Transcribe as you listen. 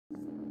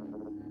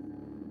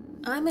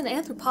I'm an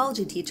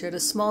anthropology teacher at a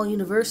small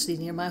university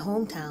near my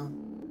hometown,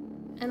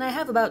 and I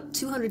have about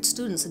 200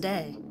 students a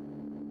day.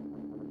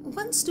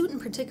 One student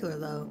in particular,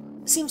 though,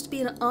 seems to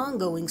be an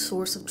ongoing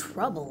source of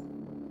trouble.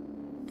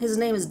 His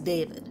name is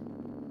David,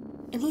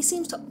 and he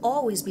seems to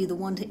always be the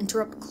one to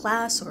interrupt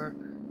class or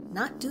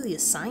not do the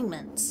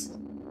assignments.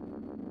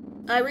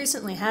 I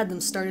recently had them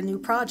start a new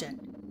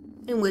project,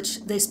 in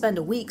which they spend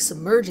a week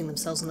submerging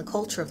themselves in the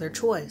culture of their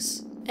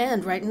choice,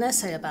 and write an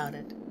essay about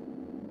it.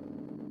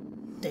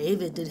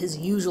 David did his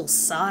usual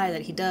sigh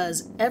that he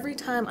does every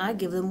time I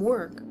give them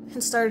work,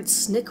 and started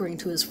snickering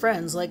to his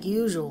friends like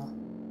usual.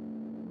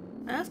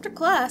 After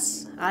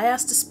class, I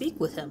asked to speak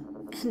with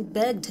him, and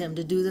begged him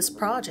to do this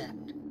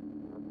project.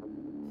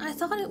 I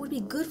thought it would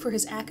be good for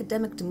his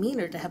academic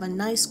demeanor to have a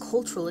nice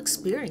cultural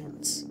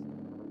experience.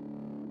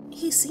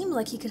 He seemed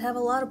like he could have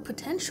a lot of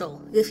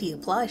potential if he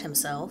applied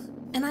himself,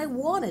 and I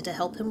wanted to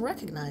help him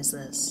recognize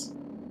this.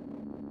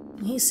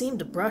 He seemed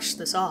to brush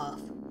this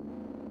off,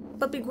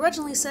 but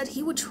begrudgingly said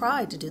he would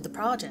try to do the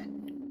project.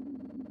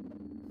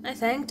 I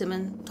thanked him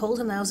and told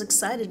him I was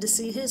excited to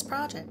see his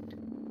project.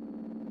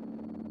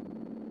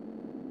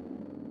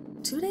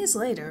 2 days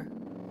later,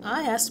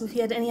 I asked him if he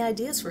had any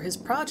ideas for his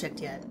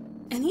project yet,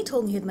 and he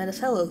told me he had met a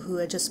fellow who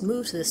had just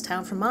moved to this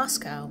town from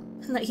Moscow,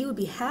 and that he would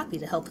be happy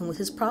to help him with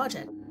his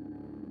project.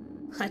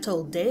 I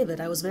told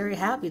David I was very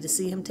happy to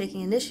see him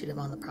taking initiative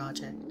on the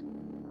project.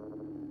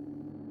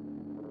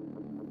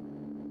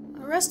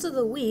 The rest of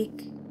the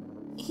week,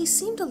 he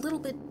seemed a little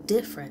bit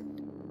different.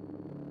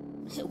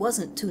 It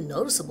wasn't too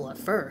noticeable at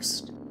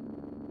first.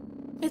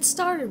 It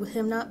started with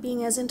him not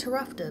being as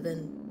interruptive,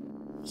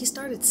 and he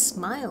started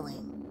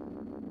smiling.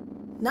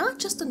 Not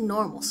just a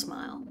normal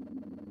smile.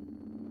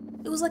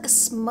 It was like a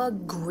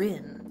smug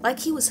grin, like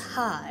he was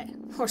high,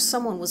 or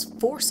someone was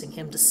forcing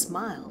him to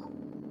smile.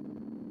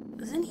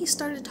 Then he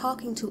started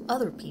talking to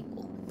other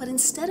people, but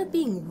instead of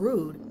being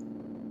rude,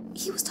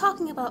 he was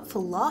talking about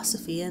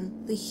philosophy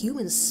and the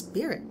human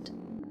spirit.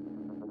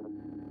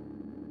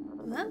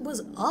 That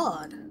was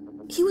odd.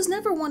 He was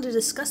never one to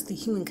discuss the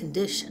human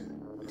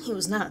condition. He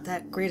was not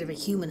that great of a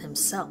human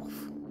himself.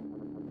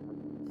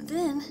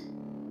 Then,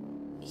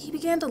 he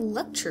began to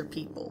lecture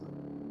people.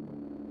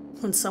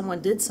 When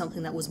someone did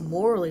something that was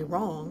morally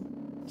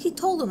wrong, he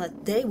told them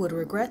that they would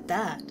regret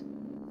that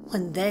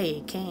when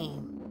they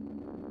came.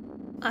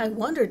 I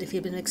wondered if he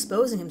had been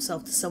exposing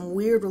himself to some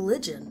weird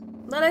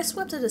religion, but I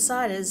swept it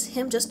aside as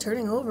him just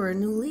turning over a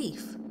new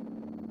leaf.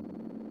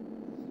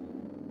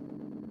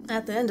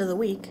 At the end of the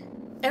week,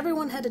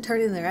 everyone had to turn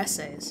in their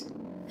essays,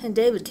 and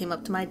David came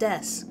up to my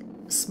desk,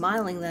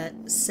 smiling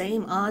that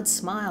same odd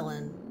smile,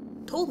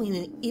 and told me in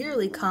an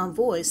eerily calm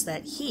voice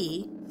that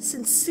he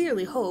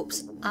sincerely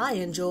hopes I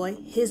enjoy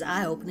his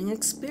eye-opening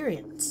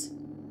experience.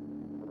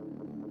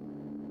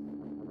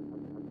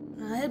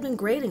 I had been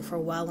grading for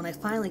a while when I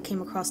finally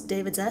came across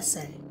David's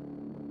essay.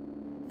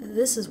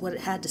 This is what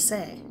it had to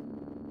say.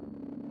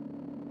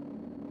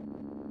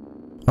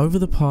 Over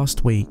the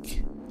past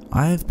week,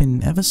 I have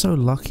been ever so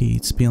lucky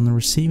to be on the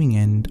receiving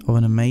end of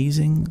an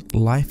amazing,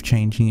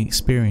 life-changing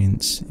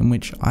experience in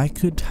which I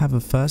could have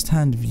a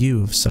first-hand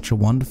view of such a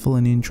wonderful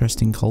and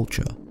interesting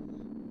culture.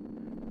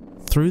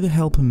 Through the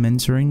help and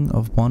mentoring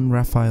of one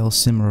Raphael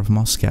Simmer of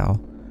Moscow,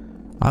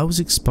 I was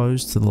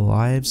exposed to the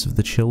lives of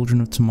the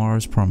children of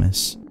tomorrow's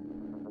promise.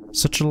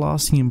 Such a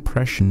lasting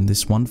impression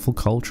this wonderful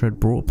culture had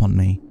brought upon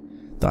me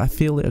that I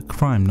feel it a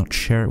crime not to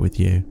share it with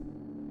you.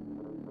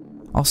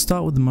 I'll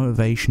start with the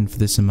motivation for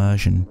this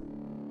immersion.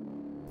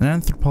 An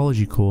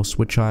anthropology course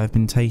which I have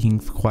been taking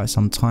for quite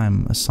some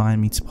time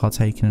assigned me to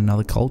partake in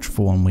another culture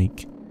for 1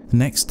 week. The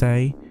next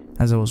day,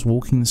 as I was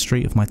walking the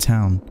street of my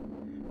town,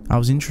 I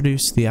was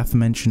introduced to the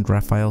aforementioned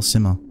Raphael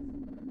Simmer.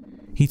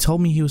 He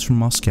told me he was from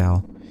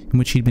Moscow, in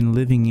which he'd been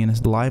living in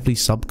a lively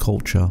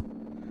subculture,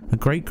 a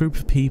great group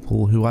of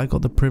people who I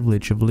got the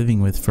privilege of living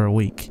with for a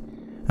week,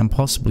 and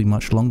possibly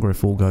much longer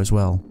if all goes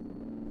well.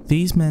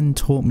 These men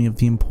taught me of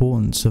the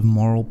importance of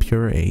moral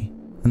purity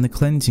and the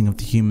cleansing of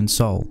the human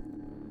soul.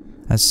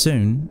 As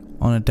soon,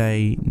 on a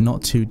day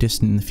not too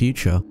distant in the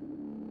future,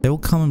 they will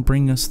come and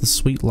bring us the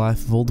sweet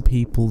life of all the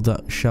people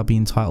that shall be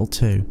entitled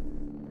to.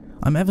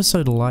 I'm ever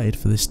so delighted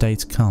for this day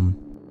to come.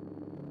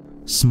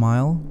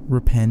 Smile,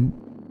 repent,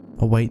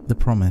 await the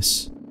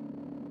promise.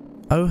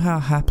 Oh, how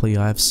happily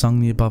I have sung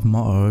the above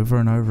motto over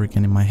and over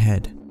again in my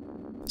head.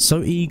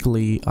 So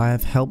eagerly I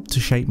have helped to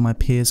shape my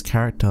peer's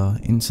character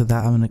into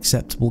that of an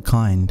acceptable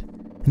kind,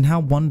 and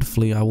how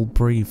wonderfully I will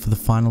breathe for the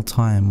final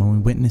time when we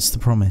witness the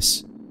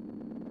promise.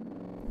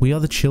 We are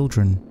the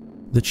children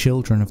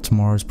of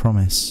tomorrow's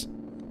promise.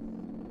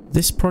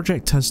 This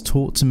project has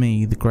taught to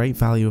me the great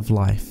value of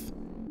life,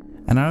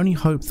 and I only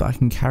hope that I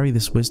can carry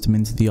this wisdom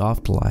into the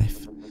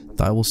afterlife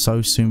that I will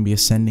so soon be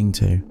ascending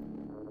to.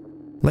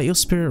 Let your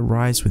spirit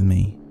rise with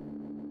me.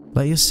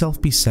 Let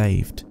yourself be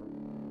saved.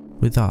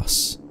 With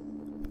us.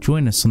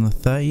 Join us on the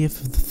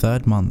 30th of the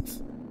 3rd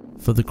month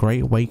for the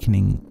Great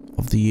Awakening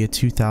of the year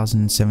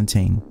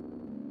 2017,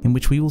 in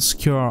which we will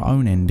secure our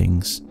own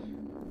endings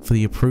for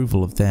the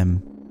approval of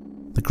them,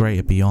 the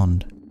greater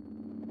beyond.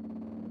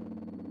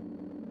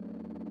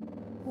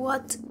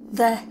 What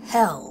the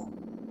hell?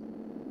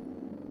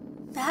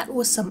 That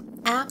was some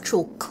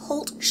actual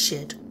cult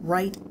shit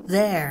right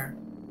there.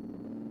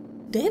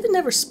 David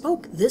never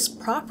spoke this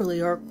properly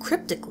or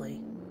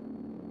cryptically.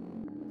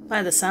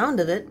 By the sound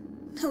of it,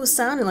 it was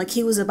sounding like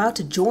he was about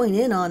to join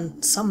in on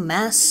some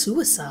mass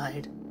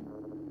suicide.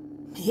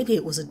 Maybe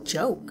it was a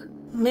joke.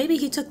 Maybe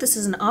he took this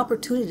as an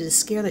opportunity to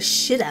scare the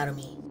shit out of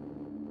me.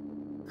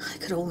 I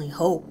could only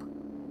hope.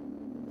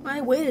 I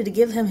waited to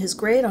give him his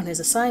grade on his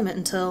assignment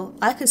until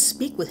I could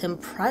speak with him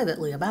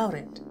privately about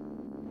it.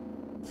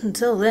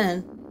 Until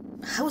then,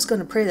 I was going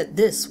to pray that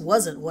this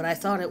wasn't what I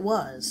thought it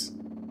was.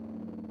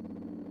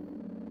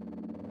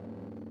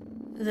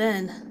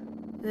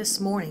 Then,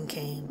 this morning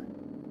came.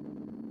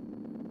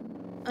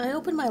 I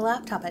opened my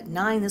laptop at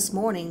 9 this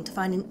morning to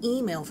find an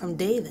email from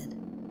David.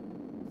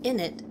 In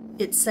it,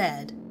 it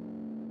said,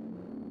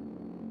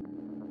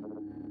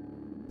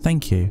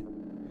 "Thank you.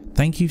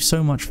 Thank you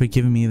so much for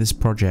giving me this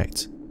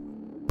project.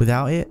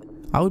 Without it,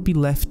 I would be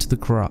left to the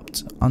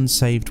corrupt,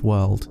 unsaved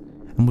world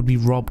and would be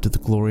robbed of the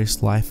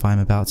glorious life I am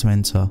about to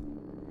enter.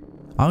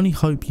 I only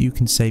hope you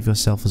can save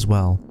yourself as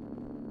well.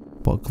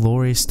 What a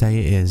glorious day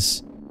it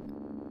is."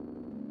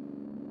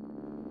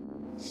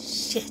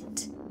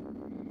 Shit.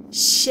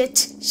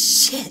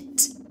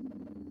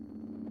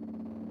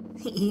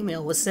 The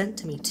email was sent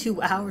to me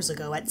 2 hours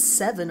ago at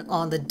 7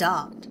 on the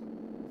dot.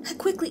 I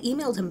quickly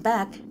emailed him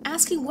back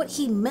asking what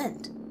he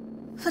meant,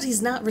 but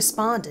he's not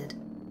responded.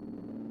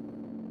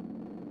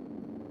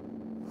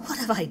 What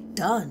have I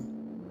done?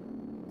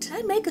 Did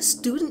I make a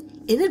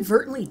student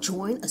inadvertently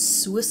join a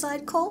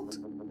suicide cult?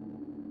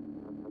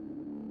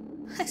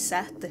 I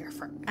sat there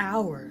for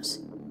hours,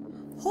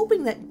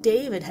 hoping that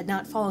David had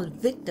not fallen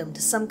victim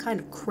to some kind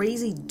of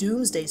crazy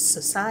doomsday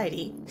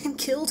society and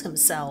killed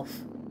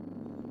himself.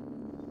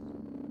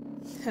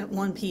 At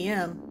 1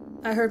 p.m.,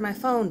 I heard my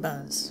phone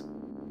buzz.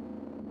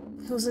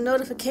 It was a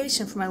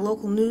notification from my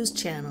local news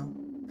channel.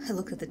 I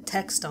looked at the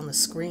text on the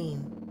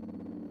screen.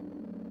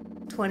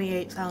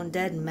 28 found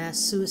dead in mass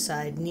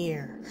suicide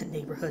near a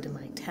neighborhood in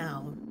my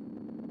town.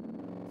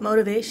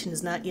 Motivation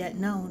is not yet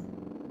known.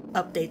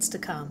 Updates to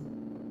come.